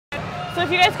So if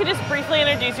you guys could just briefly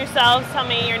introduce yourselves, tell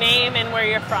me your name and where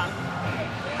you're from.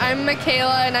 I'm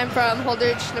Michaela and I'm from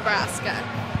Holdrege, Nebraska.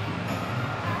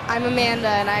 I'm Amanda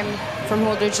and I'm from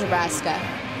Holdrege, Nebraska.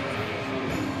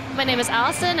 My name is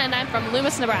Allison and I'm from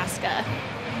Loomis, Nebraska.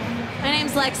 My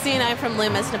name's Lexie and I'm from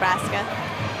Loomis, Nebraska.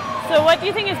 So what do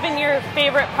you think has been your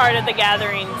favorite part of the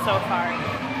gathering so far?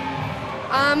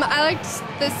 I liked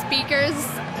the speakers.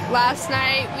 Last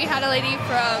night we had a lady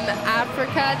from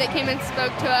Africa that came and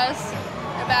spoke to us.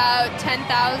 About 10,000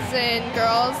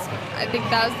 girls. I think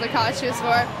that was the cause she was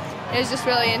for. It was just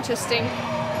really interesting.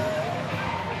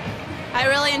 I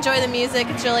really enjoy the music.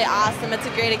 It's really awesome. It's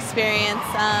a great experience.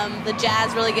 The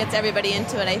jazz really gets everybody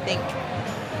into it, I think.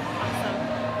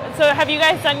 Awesome. So have you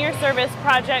guys done your service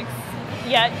projects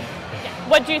yet?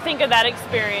 What do you think of that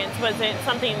experience? Was it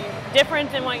something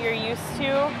different than what you're used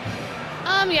to?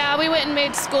 Yeah, we went and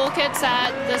made school kits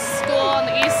at the school on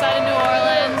the east side of New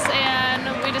Orleans,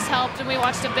 and we just helped, and we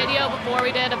watched a video before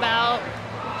we did about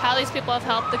how these people have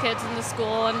helped the kids in the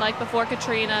school and like before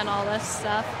Katrina and all this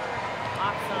stuff.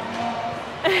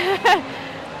 Awesome.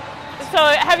 So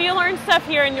have you learned stuff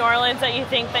here in New Orleans that you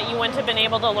think that you wouldn't have been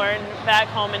able to learn back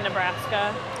home in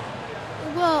Nebraska?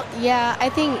 Well, yeah, I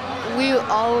think we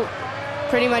all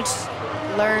pretty much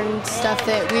learned stuff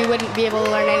that we wouldn't be able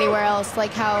to learn anywhere else,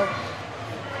 like how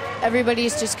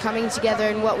everybody's just coming together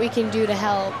and what we can do to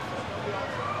help.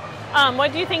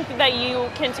 What do you think that you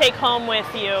can take home with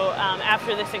you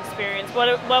after this experience?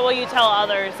 What will you tell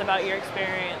others about your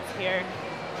experience here?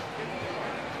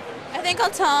 I think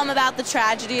I'll tell them about the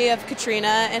tragedy of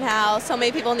Katrina and how so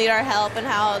many people need our help and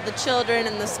how the children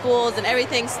and the schools and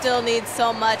everything still needs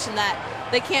so much and that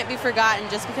they can't be forgotten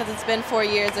just because it's been 4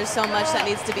 years. There's so much that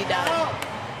needs to be done.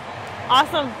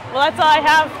 Awesome. Well, that's all I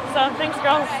have. So thanks,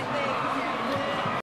 girls.